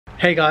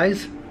Hey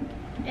guys,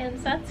 And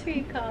Sat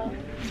Shri Akal.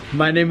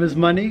 my name is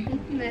Money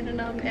My name is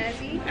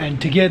Abby.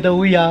 and together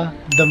we are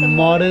the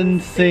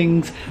Modern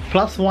Singhs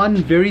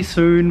 +1 very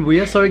soon. We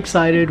are so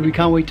excited. We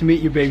can't wait to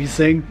meet you, baby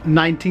Singh.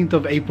 19th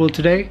of April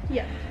today.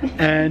 Yeah.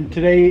 And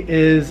today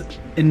is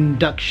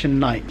induction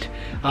night.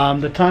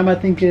 The time I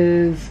think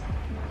is,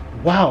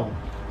 wow.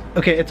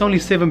 Okay, it's only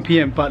 7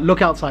 p.m. but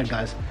look outside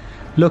guys.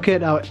 Look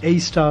at our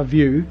A-star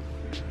view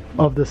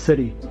of the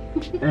city.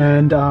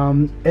 And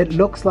it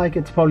looks like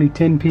it's probably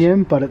 10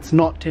 p.m. but it's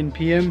not 10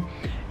 p.m.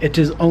 It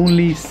is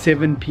only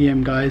 7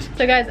 p.m. guys.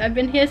 So guys, I've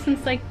been here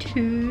since like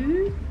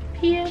 2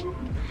 p.m.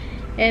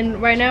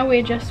 and right now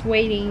we're just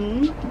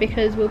waiting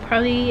because we'll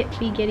probably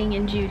be getting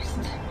induced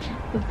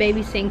with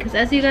baby Singh, because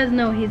as you guys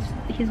know,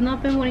 he's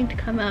not been wanting to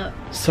come out.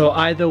 So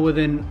either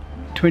within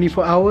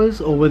 24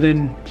 hours or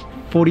within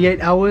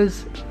 48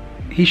 hours,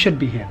 he should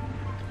be here.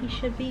 He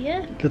should be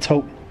here. Let's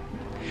hope.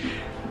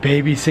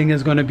 Baby Singh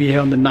is going to be here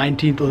on the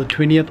 19th or the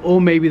 20th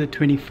or maybe the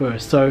 21st.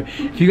 So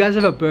if you guys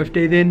have a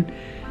birthday then,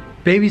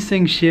 Baby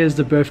Singh shares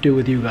the birthday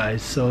with you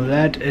guys. So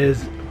that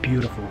is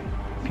beautiful.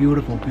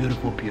 Beautiful,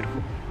 beautiful,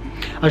 beautiful.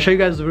 I'll show you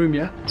guys the room,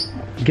 yeah?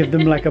 Give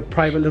them like a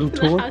private little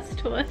tour. The house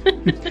tour.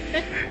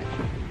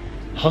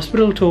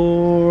 Hospital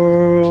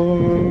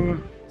tour.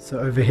 So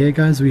over here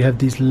guys, we have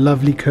these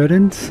lovely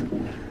curtains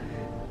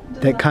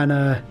that kind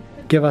of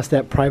give us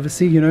that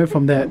privacy, you know,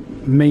 from that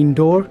main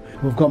door.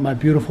 We've got my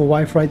beautiful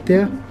wife right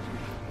there.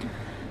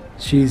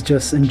 She's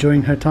just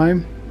enjoying her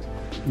time,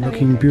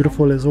 looking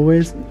beautiful as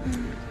always.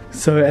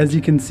 So as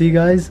you can see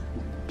guys,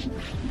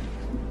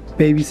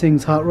 baby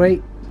Singh's heart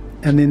rate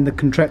and then the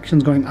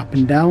contractions going up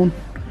and down.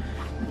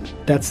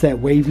 That's that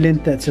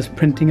wavelength that's just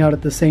printing out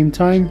at the same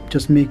time,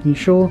 just making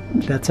sure.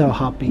 That's our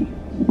heartbeat.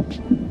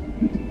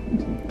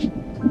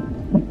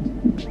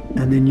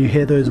 And then you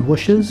hear those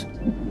whooshes,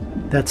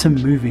 that's him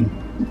moving.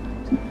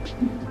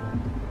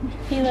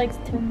 He likes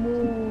to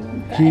move.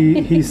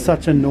 He's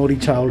such a naughty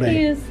child, eh?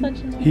 He is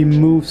such a naughty. He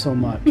moves so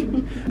much.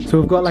 So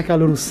we've got like our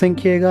little sink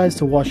here guys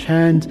to wash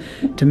hands,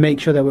 to make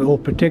sure that we're all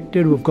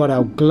protected. We've got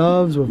our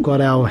gloves, we've got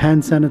our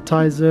hand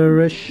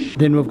sanitizer-ish.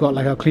 Then we've got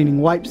like our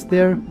cleaning wipes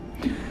there.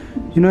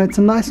 You know, it's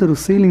a nice little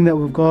ceiling that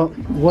we've got.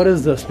 What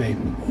is this, babe?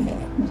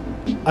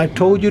 I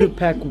told you to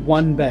pack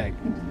one bag.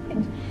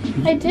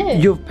 I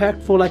did. You've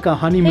packed for like a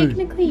honeymoon.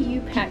 Technically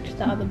you packed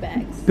the other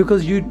bags.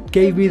 Because you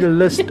gave me the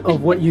list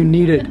of what you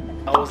needed.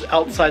 I was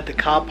outside the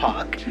car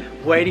park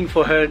waiting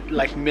for her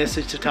like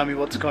message to tell me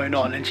what's going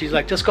on, and she's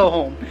like, just go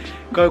home,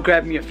 go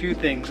grab me a few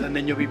things and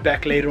then you'll be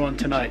back later on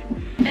tonight.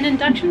 An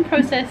induction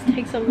process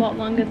takes a lot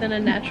longer than a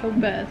natural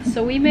birth,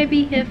 so we may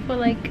be here for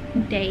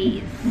like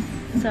days.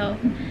 So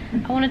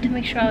I wanted to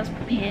make sure I was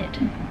prepared.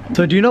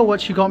 So do you know what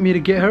she got me to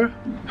get her?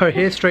 Her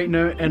hair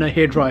straightener and a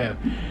hair dryer.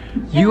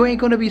 Yeah. You ain't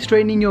gonna be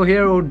straightening your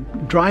hair or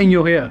drying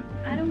your hair.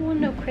 I don't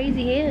want no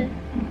crazy hair.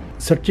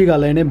 सच्ची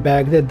गल है इन्हें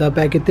bag दे इदा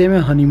पै किते मैं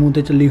honeymoon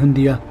ते चली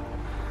हुंदी आ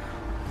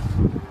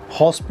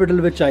हॉस्पिटल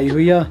विच आई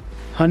हुई आ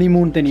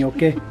हनीमून ते नहीं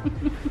okay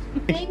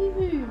Baby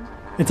moon.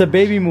 It's a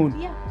baby moon.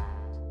 Yeah.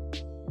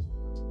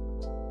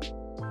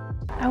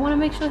 I want to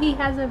make sure he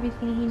has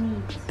everything he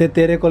needs. ते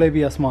तेरे कोले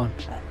भी आसमान.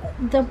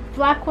 The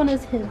black one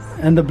is his.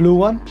 And the blue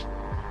one?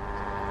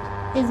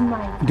 Is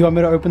mine. Do you want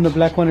me to open the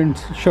black one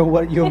and show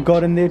what you've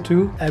got in there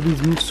too?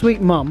 Abby's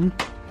sweet mum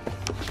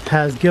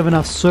has given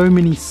us so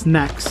many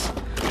snacks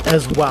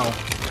as well.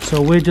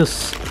 So we're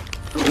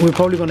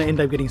probably going to end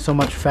up getting so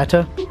much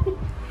fatter.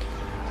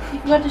 You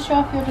forgot to show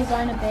off your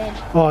designer bed.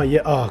 Oh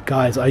yeah, oh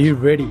guys, are you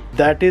ready?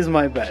 That is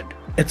my bed.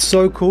 It's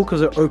so cool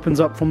because it opens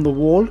up from the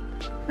wall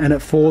and it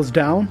falls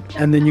down,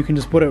 and then you can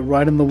just put it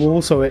right in the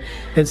wall, so it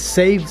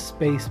saves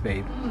space,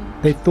 babe.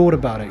 They thought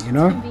about it, you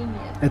know?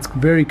 Convenient. It's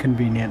very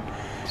convenient.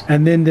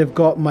 And then they've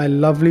got my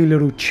lovely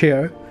little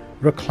chair,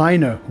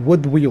 recliner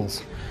with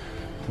wheels.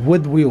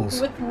 With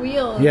wheels. With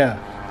wheels. Yeah.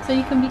 So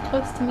you can be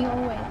close to me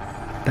always.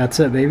 That's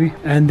it, baby.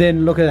 And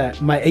then look at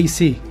that, my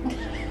AC.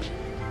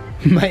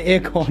 My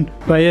aircon.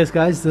 But yes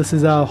guys, this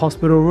is our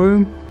hospital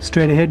room.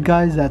 Straight ahead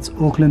guys, that's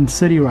Auckland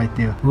City right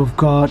there. We've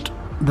got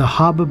the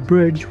Harbour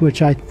Bridge,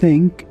 which I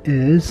think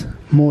is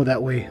more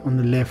that way on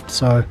the left.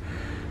 So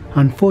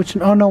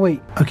unfortunately, oh no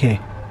wait, okay.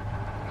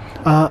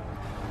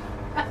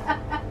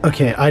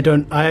 Okay, I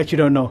actually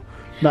don't know.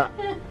 No,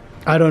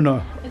 I don't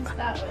know. It's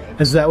that way.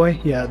 Is that way?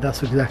 Yeah,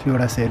 that's exactly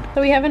what I said.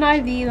 So we have an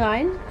IV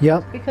line.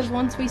 Yep. Because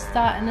once we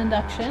start an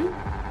induction,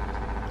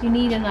 you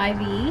need an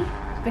IV.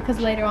 Because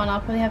later on I'll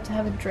probably have to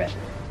have a drip.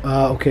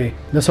 Okay,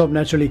 let's hope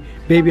naturally.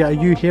 Baby, are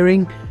you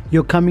hearing?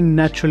 You're coming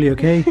naturally,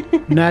 okay?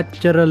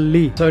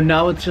 Naturally. So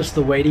now it's just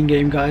the waiting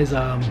game, guys.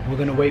 We're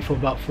gonna wait for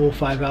about 4 or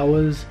 5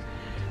 hours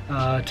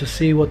to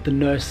see what the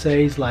nurse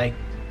says. Like,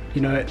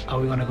 you know, are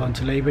we gonna go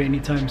into labor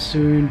anytime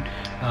soon?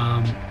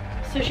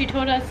 So she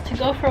told us to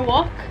go for a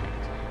walk,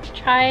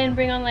 try and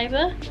bring on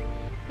labor,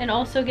 and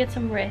also get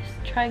some rest.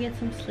 Try to get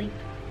some sleep.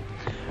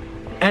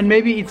 And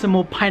maybe eat some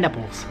more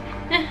pineapples.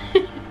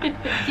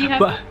 Do you have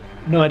But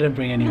no, I didn't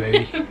bring any,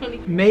 baby.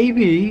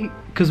 Maybe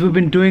because we've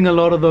been doing a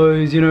lot of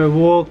those, you know,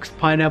 walks,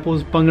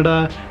 pineapples,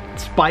 bhangra,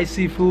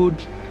 spicy food.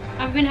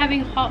 I've been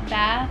having hot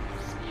baths.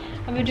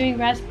 I've been doing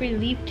raspberry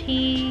leaf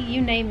tea,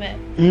 you name it.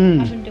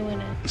 I've been doing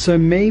it. So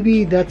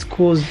maybe that's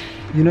caused,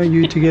 you know,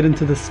 you to get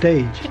into the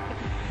stage.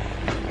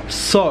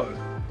 So,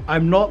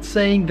 I'm not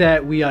saying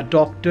that we are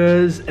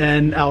doctors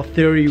and our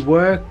theory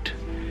worked,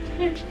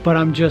 but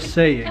I'm just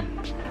saying.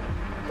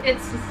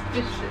 It's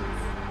suspicious.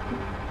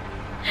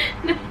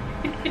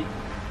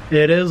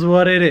 It is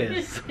what it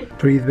is.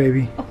 Breathe,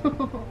 baby.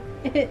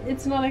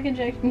 It's not like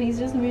injection, he's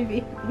just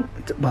moving.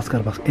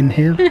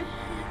 Inhale.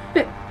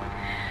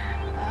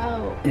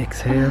 Oh.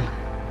 Exhale.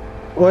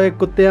 Oi,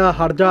 kuttea,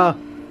 harja.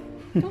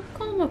 Don't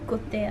call him a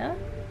kuttea.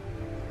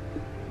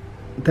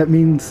 That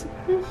means...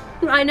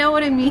 I know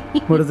what it means.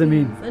 What does it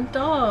mean? A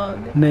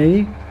dog.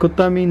 Nahi,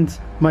 kutta means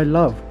my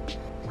love.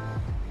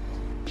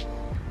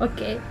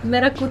 Okay,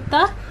 mera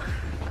kutta.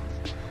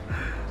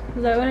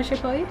 Is that what I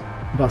should call you?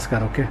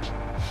 Baskar, okay?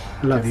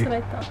 I love you.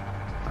 That's what I thought.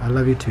 I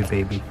love you too,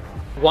 baby.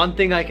 One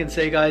thing I can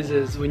say, guys,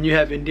 is when you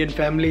have Indian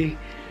family,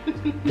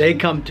 they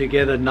come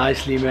together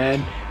nicely,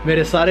 man.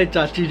 मेरे सारे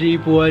चाची जी,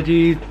 बुआ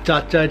जी,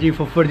 चाचा जी,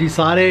 फुफड़ जी,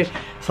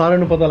 सारे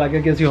ਨੂੰ पता लग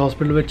गया कि ਅਸੀਂ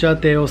हॉस्पिटल ਵਿੱਚ ਆ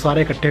ਤੇ ਉਹ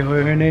ਸਾਰੇ ਇਕੱਠੇ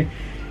ਹੋਏ ਹੋਏ ਨੇ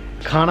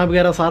ਖਾਣਾ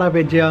ਵਗੈਰਾ ਸਾਰਾ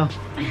ਭੇਜਿਆ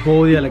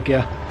ਬਹੁਤ ਵਧੀਆ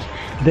ਲੱਗਿਆ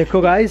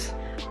ਦੇਖੋ guys.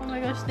 Oh my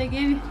gosh, they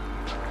gave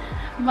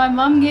my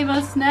mom gave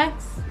us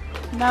snacks.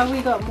 Now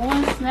we got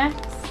more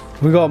snacks.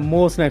 We got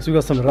more snacks. We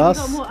got some ras.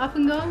 We got more up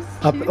and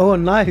goes. Oh,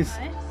 nice.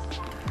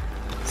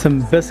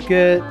 Some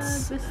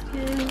biscuits.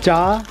 Cha.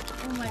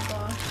 Oh my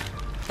gosh.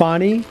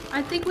 Pani.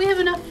 I think we have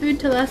enough food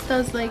to last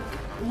us like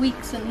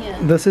weeks in here.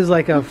 This is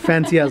like a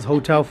fancy ass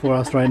hotel for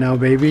us right now,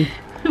 baby.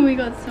 We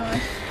got so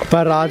much.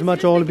 But rajma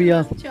chawal bhi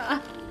hai.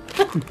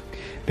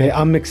 Babe,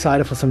 I'm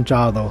excited for some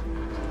cha though.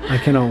 I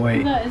cannot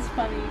wait. That is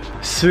funny.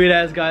 Sweet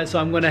ass, guys. So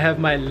I'm gonna have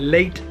my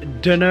late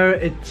dinner.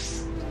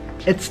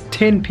 It's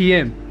 10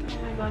 p.m.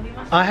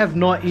 I have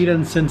not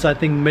eaten since I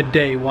think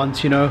midday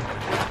once, you know,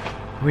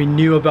 we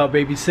knew about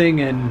baby Singh,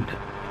 and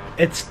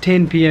it's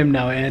 10 p.m.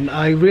 now and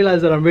I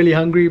realize that I'm really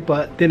hungry,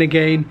 but then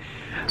again,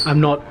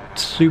 I'm not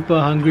super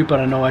hungry,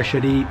 but I know I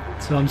should eat.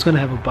 So I'm just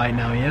gonna have a bite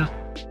now, yeah?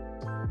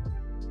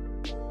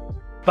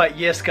 But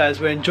yes, guys,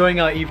 we're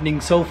enjoying our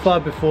evening so far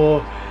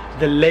before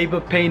the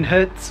labor pain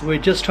hits.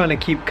 We're just trying to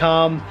keep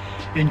calm,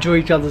 enjoy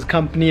each other's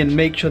company and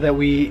make sure that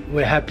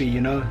we're happy,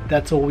 you know?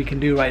 That's all we can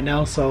do right now.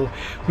 So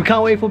we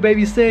can't wait for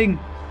baby Singh.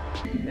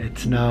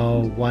 It's now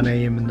 1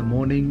 a.m. in the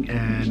morning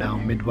and our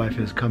midwife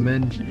has come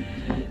in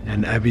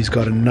and Abby's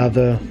got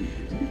another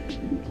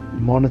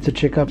monitor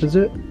checkup, is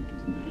it?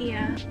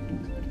 Yeah.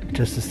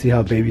 Just to see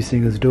how baby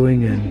Singh is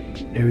doing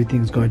and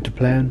everything's going to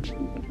plan.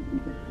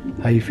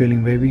 How you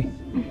feeling, baby?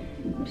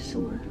 I'm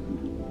sore.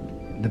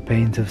 The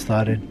pains have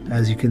started.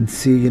 As you can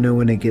see, you know,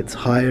 when it gets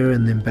higher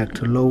and then back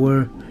to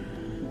lower,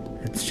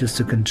 it's just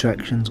the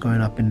contractions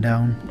going up and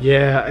down.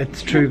 Yeah,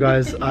 it's true,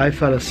 guys. I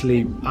fell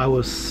asleep. I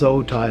was so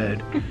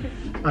tired.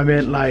 I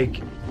mean,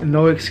 like,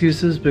 no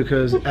excuses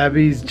because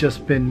Abby's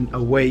just been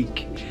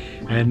awake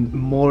and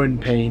more in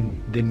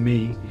pain than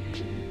me.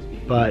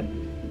 But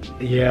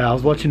yeah, I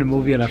was watching a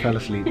movie and I fell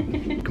asleep.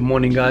 Good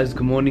morning, guys.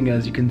 Good morning.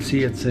 As you can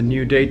see, it's a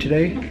new day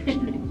today.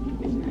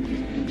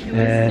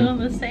 We're still in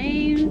the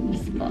same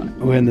spot.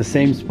 We're in the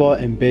same spot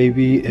and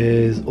baby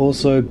is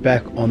also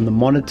back on the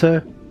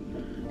monitor,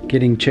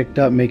 getting checked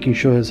up, making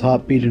sure his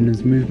heartbeat and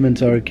his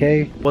movements are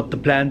okay. What the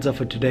plans are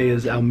for today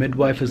is our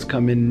midwife has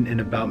come in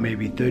about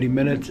maybe 30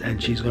 minutes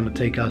and she's going to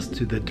take us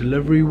to the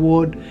delivery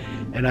ward,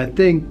 and I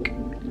think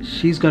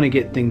she's going to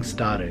get things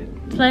started.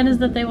 The plan is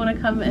that they want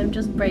to come and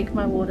just break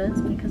my waters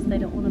because they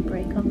don't want to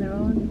break on their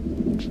own,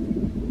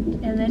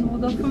 and then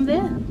we'll go from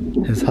there.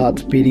 His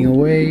heart's beating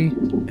away,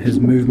 his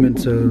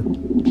movements are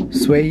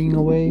swaying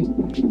away,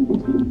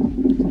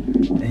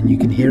 and you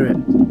can hear it.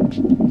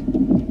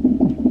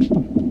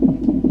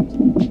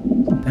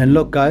 And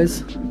look,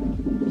 guys,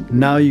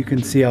 now you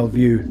can see our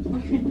view.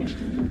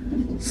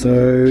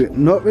 So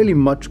not really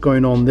much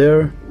going on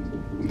there.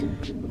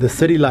 The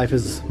city life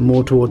is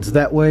more towards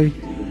that way,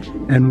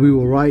 and we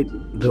were right,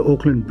 the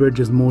Auckland Bridge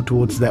is more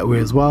towards that way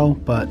as well,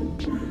 but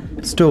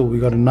still we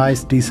got a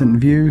nice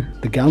decent view.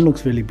 The gown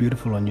looks really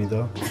beautiful on you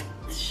though.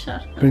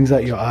 Shut up. Brings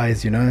out your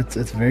eyes, you know,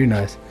 it's very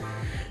nice.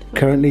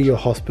 Currently your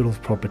hospital's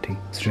property.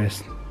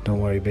 Stress, don't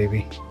worry,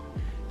 baby.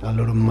 Our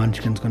little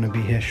munchkin's gonna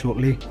be here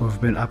shortly.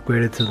 We've been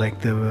upgraded to like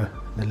the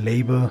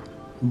labor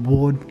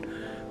ward.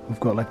 We've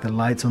got like the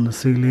lights on the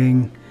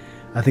ceiling.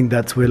 I think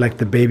that's where like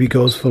the baby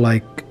goes for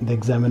like the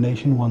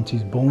examination once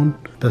he's born.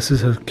 This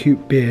is her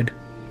cute bed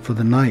for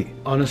the night.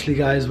 Honestly,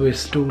 guys, we're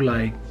still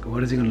like,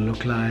 what is he gonna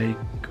look like?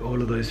 All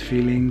of those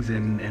feelings,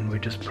 and we're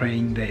just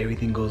praying that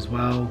everything goes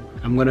well.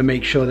 I'm gonna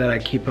make sure that I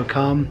keep her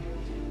calm,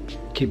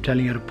 keep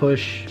telling her to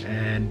push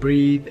and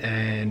breathe,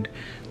 and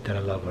that I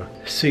love her.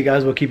 So you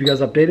guys, we'll keep you guys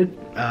updated.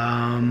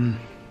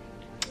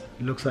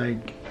 Looks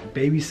like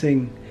baby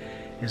Singh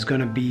is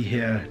gonna be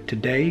here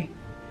today.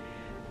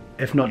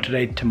 If not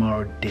today,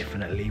 tomorrow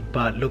definitely,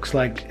 but looks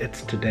like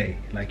it's today.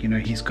 Like, you know,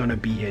 he's gonna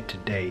be here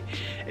today.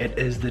 It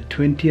is the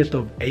 20th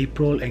of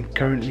April and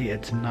currently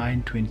it's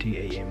 9:20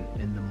 a.m.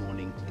 in the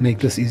morning. Make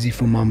this easy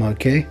for mama,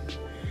 okay?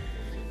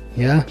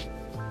 Yeah?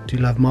 Do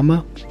you love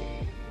mama?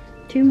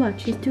 Too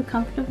much. He's too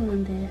comfortable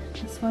in there.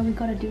 That's why we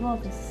gotta do all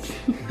this.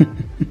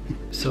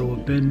 So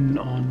we've been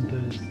on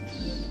this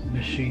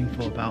machine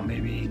for about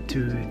maybe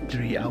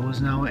 2-3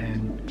 hours now,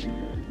 and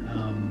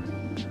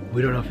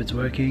we don't know if it's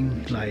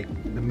working. Like,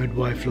 the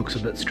midwife looks a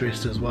bit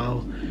stressed as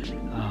well.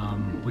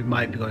 We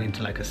might be going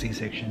into like a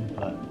C-section,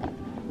 but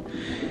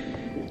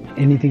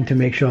anything to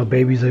make sure our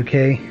baby's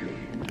okay.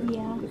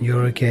 Yeah.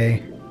 You're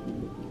okay.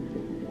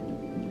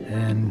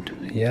 And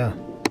yeah.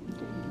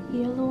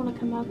 He doesn't want to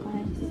come out,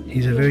 guys.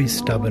 He's a very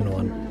stubborn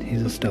one.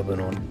 He's a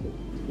stubborn one.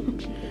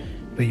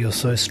 But you're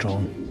so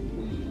strong.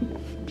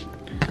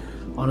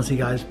 Honestly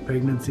guys,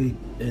 pregnancy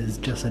is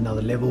just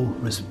another level.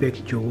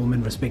 Respect your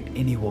woman, respect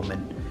any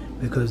woman,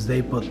 because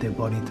they put their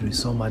body through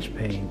so much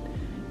pain.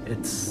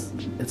 It's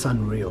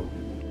unreal.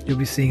 You'll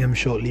be seeing him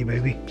shortly,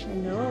 baby. I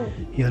know.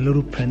 Your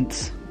little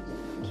prince.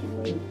 Can't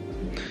wait.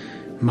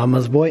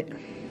 Mama's boy.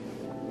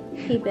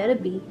 He better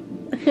be.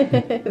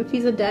 If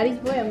he's a daddy's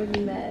boy, I'm gonna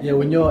be mad. Yeah,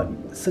 when you're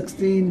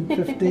 16,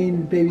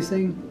 15, baby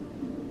Singh,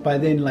 by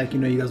then, like, you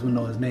know, you guys will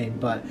know his name,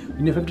 but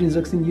when you're 15,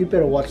 16, you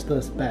better watch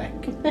this back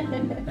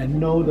and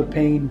know the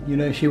pain, you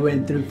know, she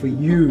went through for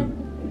you.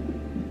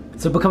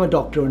 So become a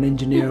doctor or an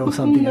engineer or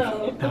something.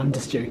 No. I'm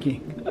just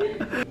joking.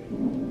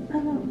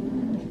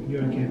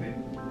 You're okay, babe.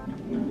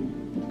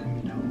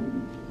 Coming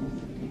down.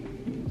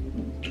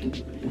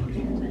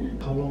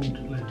 How long do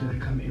they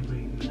come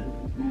every minute?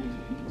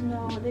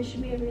 No, they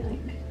should be every, like,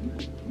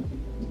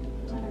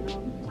 I don't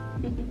know.